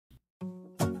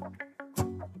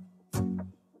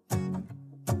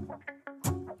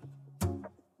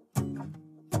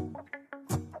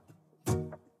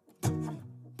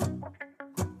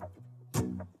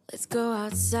Let's go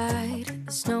outside,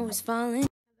 the snow is falling.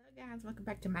 Hello guys, welcome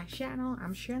back to my channel.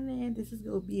 I'm Shirley. This is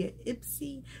going to be an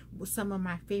Ipsy with some of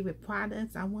my favorite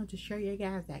products. I want to show you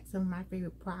guys like some of my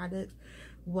favorite products,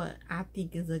 what I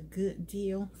think is a good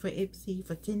deal for Ipsy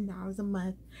for $10 a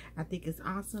month. I think it's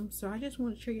awesome. So I just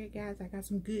want to show you guys I got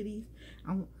some goodies.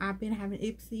 I've been having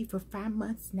Ipsy for 5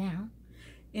 months now,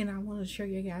 and I want to show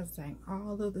you guys like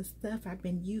all of the stuff I've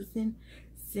been using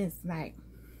since like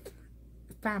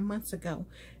 5 months ago,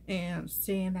 and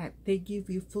saying that they give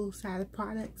you full-size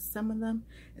products, some of them,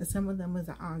 and some of them is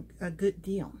a good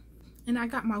deal. And I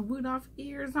got my Rudolph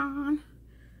ears on,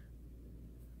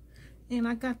 and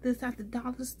I got this at the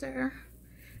dollar store.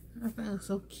 I thought it was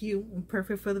so cute and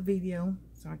perfect for the video,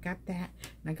 so I got that.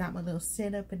 And I got my little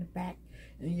setup in the back,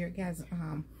 and you guys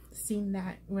seen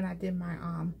that when I did my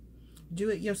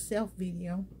do-it-yourself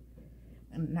video,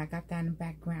 and I got that in the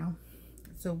background.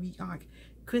 So we are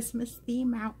Christmas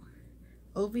theme out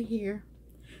over here,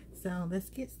 so let's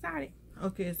get started.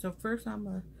 Okay, so first I'm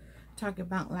gonna talk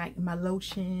about like my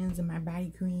lotions and my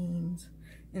body creams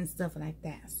and stuff like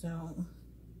that. So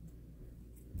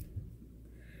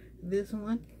this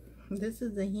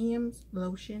is the Hims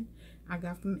lotion I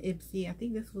got from Ipsy. I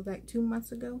think this was like 2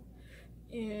 months ago,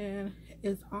 and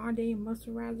it's all day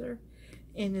moisturizer,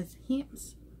 and it's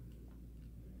Hims.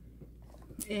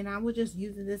 And I was just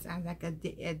using this as like a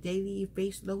daily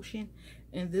face lotion,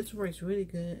 and this works really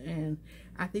good, and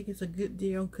I think it's a good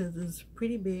deal because it's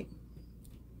pretty big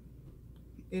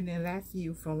and it lasts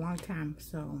you for a long time.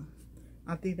 So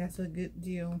I think that's a good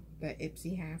deal that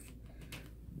Ipsy have.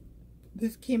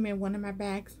 This came in one of my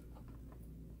bags.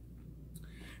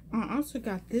 I also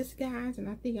got this, guys, and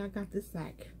I think I got this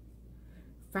like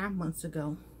 5 months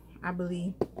ago. I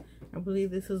believe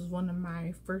this is one of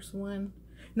my first one.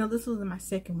 No, this was my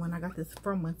second one. I got this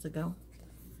 4 months ago,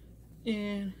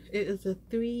 and it is a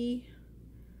three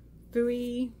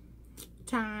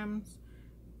times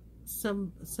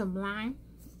sublime,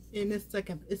 and it's like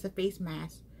it's a face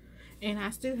mask, and I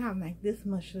still have like this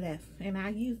much left. And I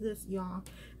use this, y'all.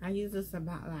 I use this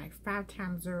about like 5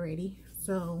 times already.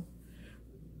 So,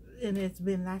 and it's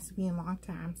been lasting me a long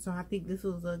time. So I think this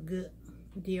was a good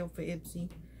deal for Ipsy.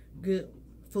 Good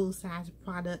full size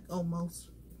product almost.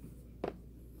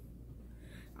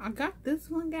 I got this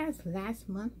one, guys, last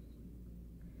month,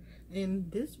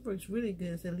 and this works really good.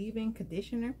 It's a leave-in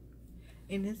conditioner,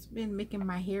 and it's been making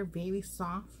my hair very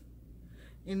soft,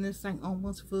 and it's like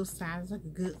almost full size, like a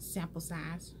good sample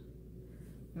size.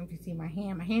 I don't know if you see my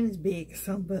hand is big,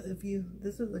 so but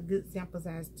this is a good sample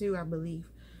size too, I believe.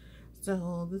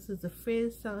 So this is the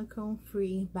Frizz silicone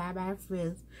free Bye Bye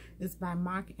Frizz. It's by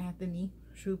Mark Anthony,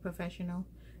 True Professional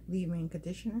leave-in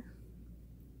conditioner,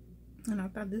 and I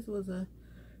thought this was a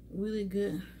really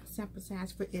good sample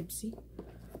size for Ipsy.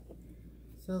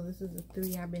 So this is the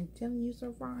 3 I've been telling you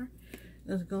so far.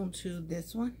 Let's go to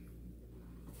this one.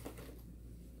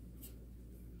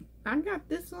 I got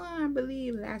this one, I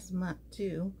believe, last month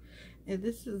too, and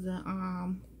this is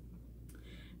a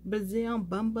Brazil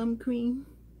Bum Bum Cream,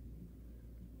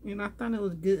 and I thought it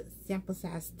was good sample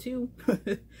size too.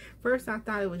 First I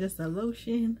thought it was just a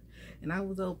lotion, and I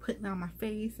was all putting on my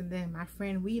face, and then my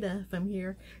friend Rita from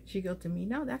here, she go to me,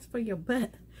 no, that's for your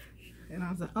butt. And I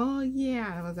was like, oh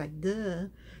yeah. I was like, duh,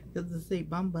 because it say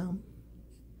bum bum.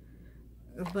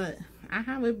 But I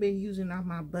haven't been using on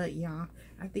my butt, y'all.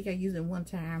 I think I used it one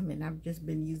time, and I've just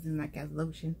been using like as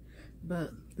lotion.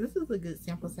 But this is a good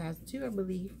sample size too, I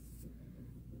believe.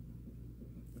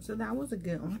 So that was a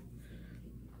good one.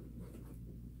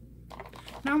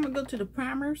 Now I'm gonna go to the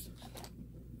primers.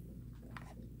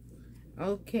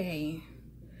 Okay,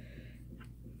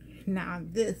 now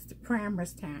the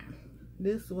primers time.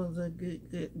 This was a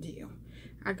good deal.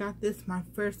 I got this my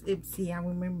first Ipsy. I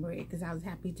remember it because I was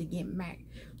happy to get Mac.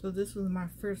 So this was my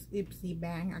first Ipsy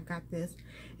bag. I got this,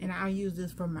 and I'll use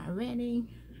this for my wedding.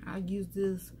 I'll use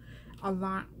this a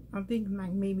lot. I think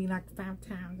like maybe like 5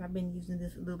 times I've been using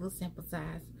this little sample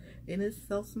size, and it's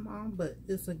so small, but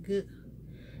it's a good.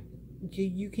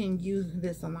 You can use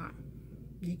this a lot.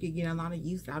 You can get a lot of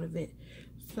use out of it.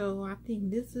 So I think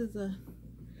this is a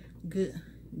good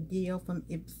deal from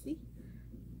Ipsy.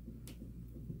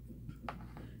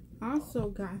 Also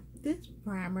got this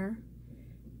primer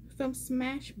from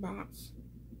Smashbox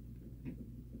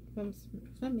from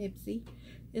Ipsy.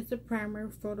 It's a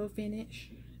primer, photo finish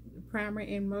primer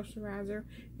and moisturizer.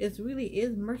 It really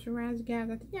is moisturizer, guys.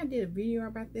 I think I did a video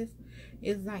about this.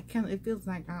 It's like it feels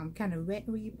like kind of wet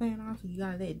when you put it on, so you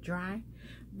gotta let it dry.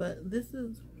 But this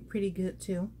is pretty good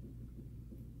too,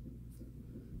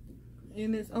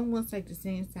 and it's almost like the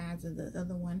same size as the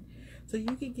other one, so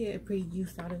you could get a pretty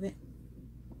use out of it.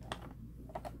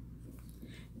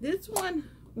 This one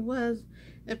was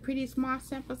a pretty small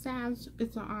sample size.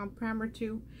 It's a primer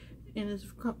too, and it's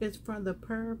from the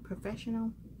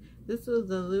Professional. This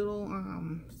is a little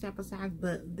sample size,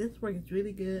 but this works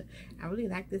really good. I really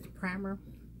like this primer.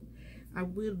 I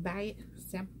would buy it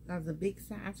as a big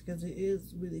size because it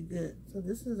is really good. So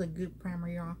this is a good primer,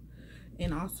 y'all,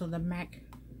 and also the MAC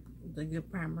is a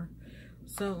good primer.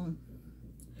 So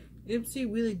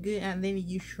Ipsy really good at letting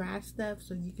you try stuff,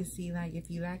 so you can see like if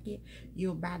you like it,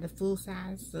 you'll buy the full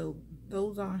size. So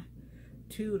those are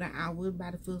two that I would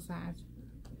buy the full size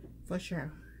for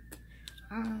sure.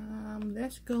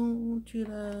 Let's go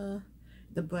to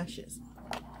the brushes.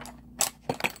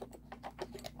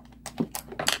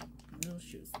 Oh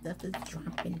shoot, stuff is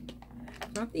dropping.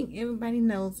 So I think everybody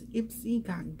knows Ipsy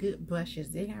got good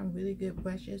brushes. They have really good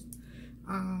brushes.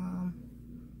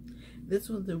 This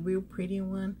was the real pretty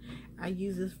one. I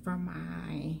use this for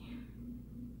my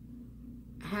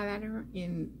highlighter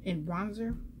and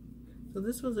bronzer. So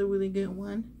this was a really good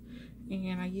one.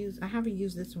 And I haven't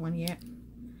used this one yet.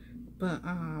 But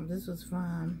this was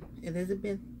from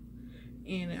Elizabeth.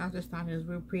 And I just thought it was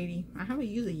real pretty. I haven't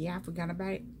used it yet. I forgot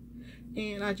about it.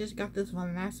 And I just got this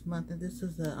one last month. And this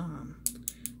is the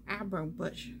eyebrow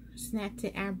brush. Snap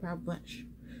Tip eyebrow brush.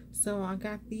 So I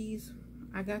got these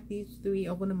 3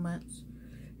 over the months,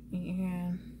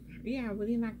 and yeah, I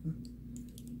really like them.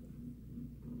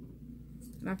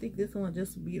 And I think this one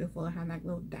just beautiful. It has like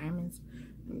little diamonds.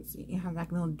 Let me see. It has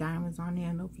like little diamonds on there. I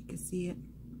don't know if you can see it.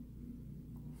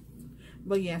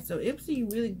 But yeah, so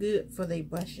Ipsy really good for their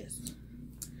brushes.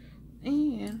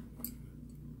 And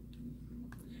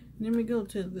then we go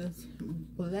to this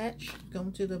blush. Go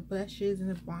to the blushes and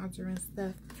the bronzer and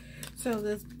stuff. So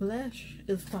this blush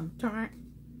is from Tarte.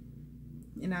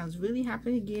 And I was really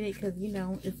happy to get it because, you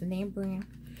know, it's a name brand.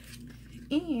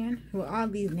 And, well, all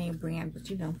these name brands, but,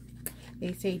 you know,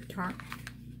 they say Tarte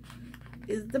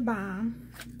is the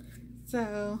bomb.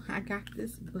 So, I got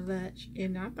this blush,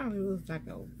 and I thought it was like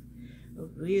a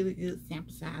really good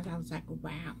sample size. I was like,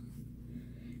 wow.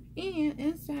 And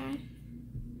inside,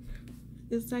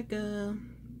 it's like a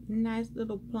nice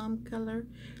little plum color.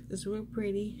 It's real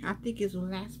pretty. I think it will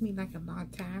last me like a long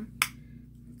time.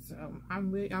 So I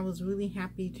was really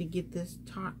happy to get this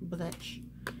Tarte blush.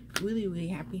 Really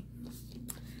happy.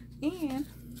 And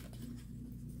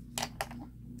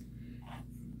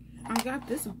I got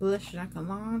this blush like a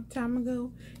long time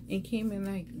ago. It came in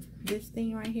like this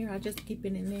thing right here. I just keep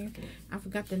it in there. I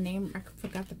forgot the name. I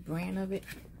forgot the brand of it.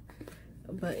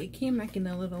 But it came like in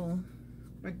a little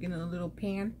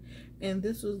pan. And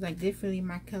this was like definitely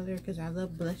my color because I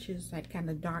love blushes like kind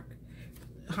of dark,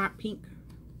 hot pink.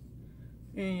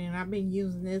 And I've been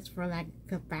using this for like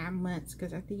 5 months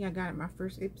because I think I got it my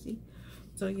first Ipsy.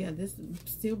 So yeah, this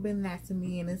still been lasting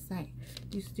me, and it's like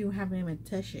you still haven't even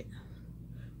touched it.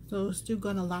 So it's still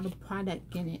got a lot of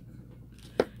product in it.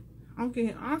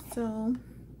 Okay, also,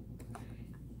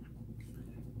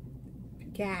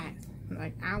 guys,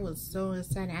 like I was so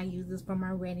excited. I used this for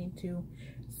my wedding too.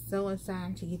 So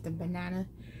excited to get the banana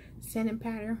setting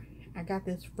powder. I got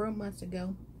this 4 months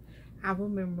ago. I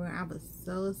remember I was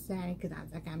so excited because I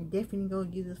was like, I'm definitely going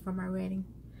to use this for my wedding.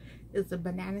 It's a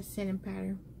banana setting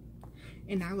powder.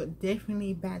 And I would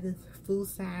definitely buy this full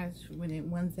size when it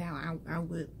runs out. I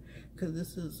would, because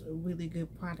this is a really good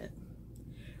product.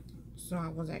 So I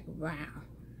was like, wow.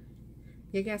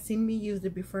 You guys seen me use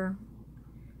it before.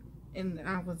 And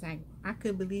I was like, I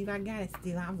couldn't believe I got it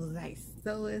still. I was like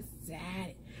so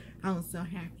excited. I was so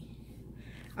happy.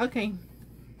 Okay.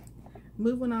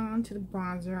 Moving on to the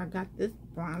bronzer. I got this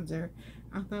bronzer.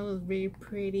 I thought it was very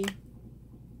pretty.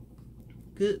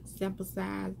 Good sample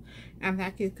size. I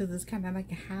like it because it's kind of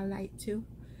like a highlight too.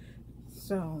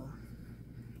 So,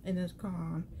 and it's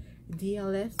called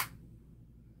DLS.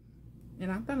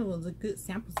 And I thought it was a good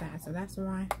sample size. So that's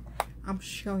why I'm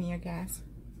showing you guys.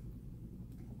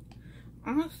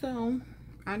 Also,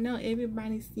 I know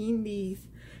everybody's seen these.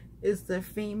 It's the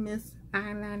famous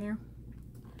eyeliner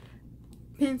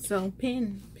pencil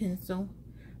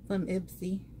from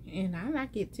Ipsy, and I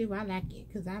like it too. I like it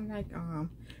because I like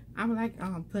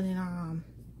putting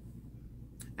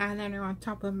eyeliner on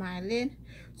top of my lid.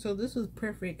 So this was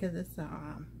perfect because it's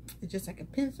just like a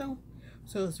pencil,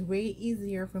 so it's way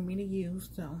easier for me to use.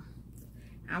 So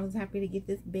I was happy to get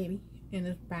this baby, and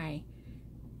it's by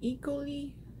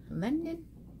Equally London.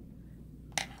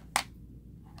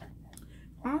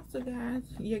 Also, guys,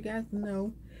 you guys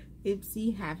know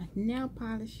Ipsy have nail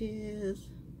polishes.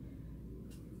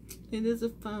 And this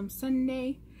is from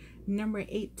Sunday, number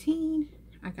 18.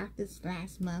 I got this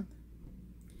last month.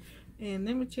 And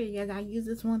let me tell you guys, I used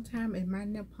this one time and my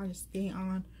nail polish stayed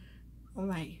on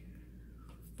like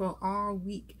for all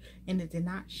week and it did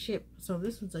not ship. So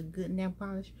this was a good nail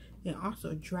polish. It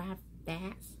also dried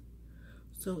fast.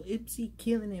 So Ipsy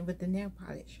killing it with the nail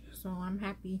polish. So I'm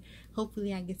happy.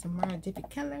 Hopefully I get some more different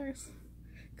colors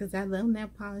because I love nail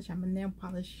polish. I'm a nail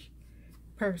polish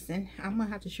person. I'm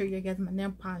gonna have to show you guys my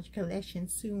nail polish collection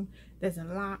soon. There's a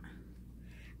lot.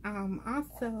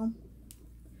 Also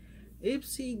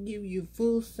Ipsy give you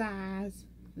full size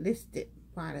listed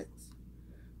products.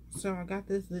 So I got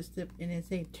this listed and it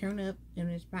says Turn Up and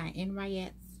it's by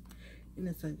NYX and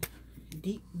it's a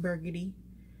deep burgundy.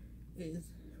 It's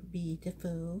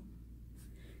beautiful.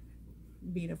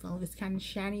 Beautiful. It's kind of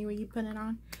shiny when you put it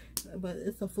on, but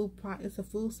it's a full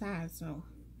size, so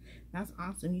that's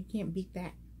awesome. You can't beat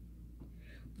that.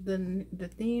 The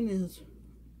thing is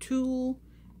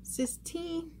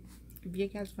 $2.16. If you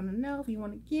guys want to know, if you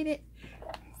want to get it,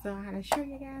 so I had to show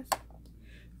you guys.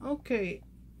 Okay,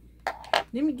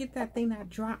 let me get that thing that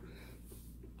dropped.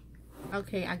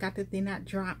 Okay, I got the thing that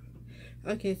dropped.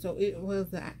 Okay, so it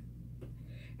was the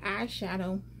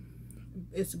eyeshadow.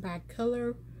 It's by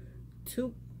Color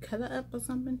Up or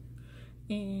something,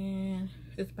 and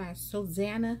it's by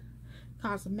Susanna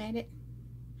Cosmetic,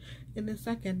 and it's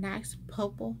like a nice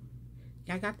purple.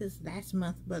 I got this last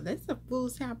month, but it's a full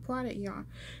size product, y'all,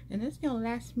 and it's gonna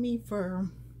last me for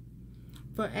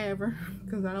forever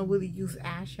because I don't really use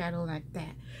eyeshadow like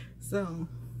that. So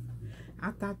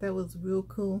I thought that was real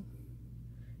cool,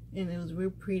 and it was real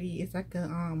pretty. It's like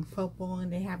a purple,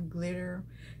 and they have glitter.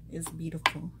 It's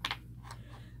beautiful.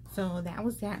 So that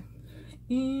was that.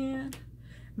 And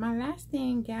my last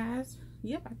thing, guys,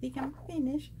 yep, I think I'm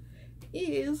finished,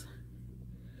 is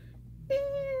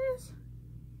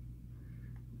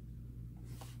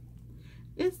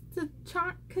it's the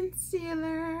chalk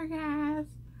concealer, guys.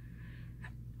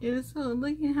 It's so,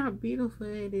 look at how beautiful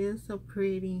it is, so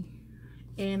pretty.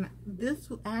 And this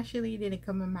actually didn't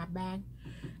come in my bag.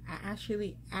 I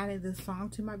actually added this song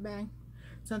to my bag.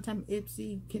 Sometimes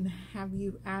Ipsy can have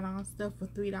you add on stuff for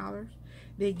 $3.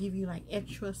 They give you like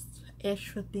extra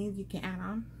things you can add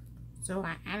on. So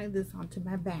I added this onto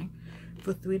my bag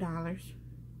for $3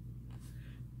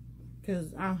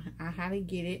 because I had to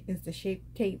get it. It's the Shape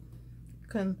Tape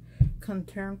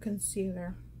Contour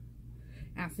Concealer.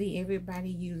 I see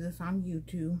everybody use this on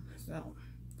YouTube, so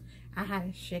I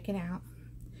had to check it out,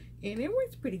 and it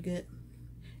works pretty good.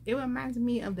 It reminds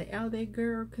me of the LA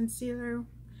Girl concealer.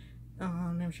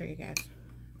 Let me show you guys.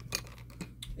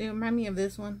 It reminds me of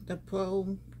this one, the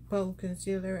Pro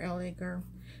Concealer LA Girl.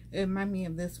 It reminds me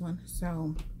of this one.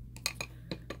 So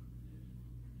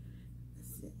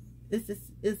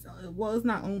well, it's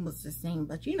not almost the same,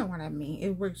 but you know what I mean.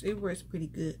 It works pretty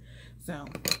good. So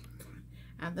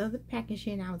I love the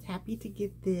packaging. I was happy to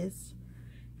get this.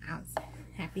 I was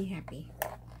happy.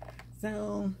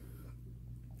 So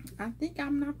I think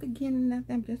I'm not forgetting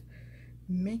nothing. I'm just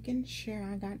making sure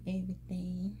I got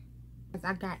everything.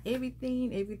 I got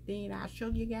everything I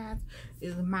showed you guys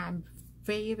is my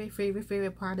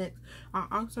favorite product. I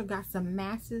also got some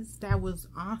masks that was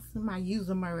awesome. I used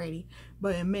them already,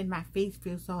 but it made my face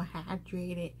feel so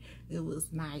hydrated. It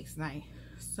was nice.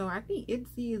 So I think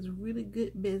Ipsy is really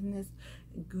good business,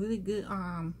 really good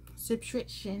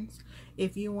subscriptions.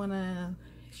 If you want to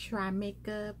try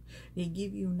makeup, they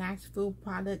give you nice full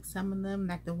products, some of them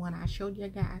like the one I showed you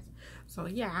guys. So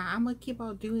yeah, I'm gonna keep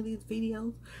on doing these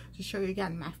videos to show you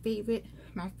guys my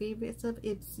favorites of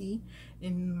Ipsy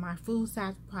and my full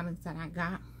size products that I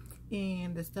got,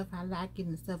 and the stuff I like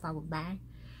and the stuff I would buy.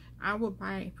 I would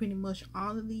buy pretty much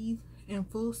all of these in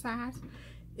full size.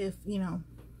 If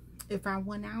if I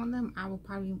went out on them, I would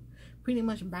probably pretty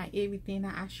much buy everything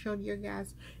that I showed you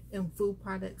guys in full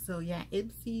products. So yeah,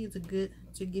 Ipsy is a good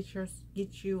to get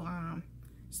you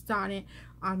started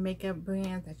on makeup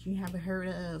brands that you haven't heard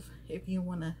of. If you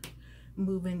want to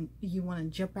move in, you want to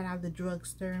jump out of the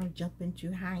drugstore and jump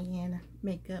into high-end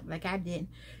makeup like I did,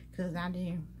 because I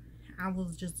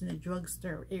was just in the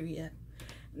drugstore area,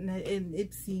 and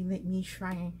Ipsy let me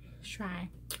try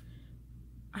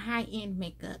high-end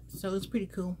makeup. So it's pretty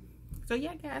cool. So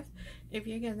yeah, guys, if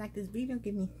you guys like this video,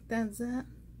 give me a thumbs up,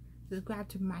 subscribe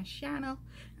to my channel,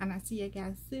 and I'll see you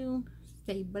guys soon.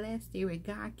 Stay blessed, stay with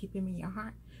God, keep him in your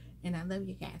heart, and I love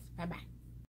you guys. Bye bye.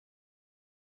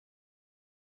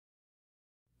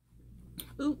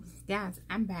 Oops, guys,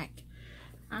 I'm back.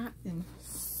 I am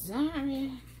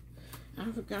sorry,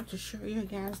 I forgot to show you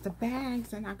guys the bags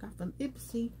that I got from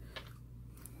Ipsy.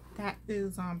 That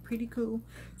is pretty cool.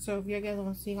 So if you guys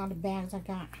want to see all the bags I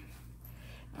got,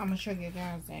 I'm gonna show you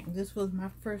guys that. This was my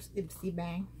first Ipsy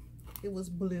bag. It was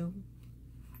blue,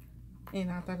 and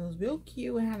I thought it was real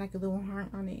cute. It had like a little heart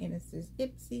on it, and it says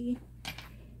Ipsy.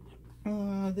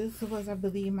 This was, I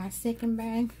believe, my second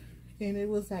bag, and it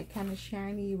was like kind of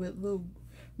shiny with little,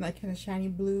 like kind of shiny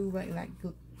blue, like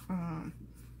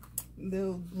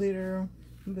little glitter,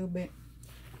 a little bit,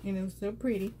 and it was so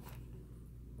pretty.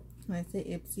 Let's say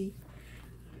Ipsy.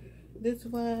 This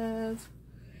was,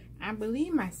 I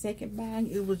believe, my second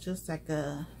bag. It was just like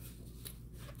a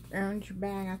orange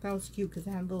bag. I thought it was cute because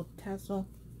it had a little tassel.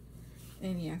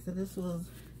 And yeah, so this was,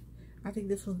 I think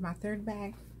this was my third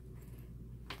bag.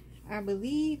 I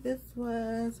believe this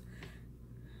was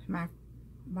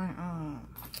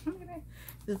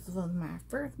this was my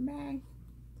first bag.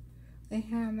 They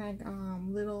had like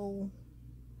little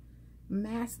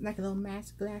mask, like little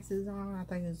mask glasses on. I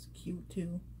thought it was cute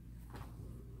too.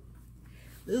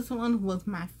 This one was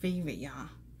my favorite, y'all.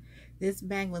 This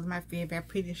bag was my favorite. I'm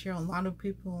pretty sure a lot of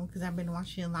people, because I've been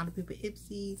watching a lot of people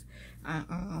Ipsy's,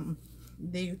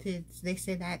 they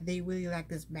said that they really like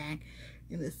this bag,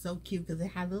 and it's so cute because it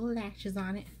had little lashes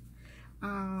on it.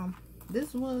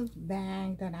 This was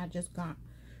bag that I just got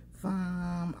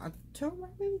from October,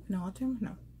 maybe? No, October,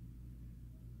 no,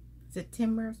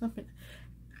 September or something.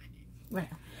 Well,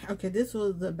 okay, this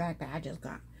was the bag that I just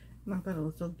got. I thought it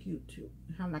was so cute too.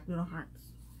 It had like little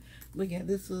hearts. But yeah,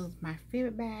 this was my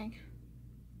favorite bag.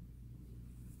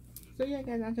 So yeah,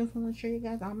 guys, I just want to show you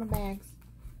guys all my bags.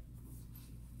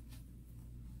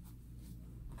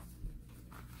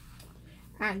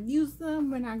 I use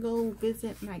them when I go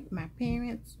visit like my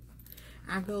parents.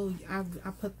 I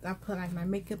put like my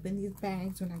makeup in these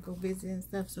bags when I go visit and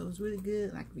stuff. So it's really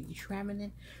good, like when you're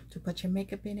traveling, to put your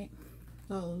makeup in it.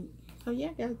 So yeah,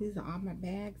 guys, these are all my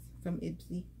bags from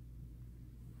Ipsy.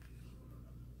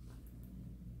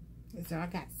 And so I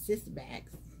got 6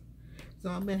 bags. So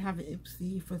I've been having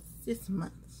Ipsy for 6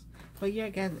 months. But yeah,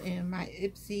 guys, and my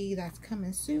Ipsy that's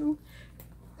coming soon,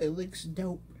 it looks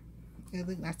dope. It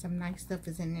looks like some nice stuff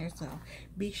is in there. So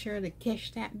be sure to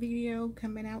catch that video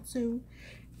coming out soon.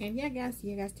 And yeah, guys,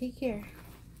 you guys take care.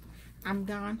 I'm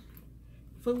gone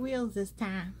for real this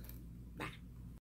time.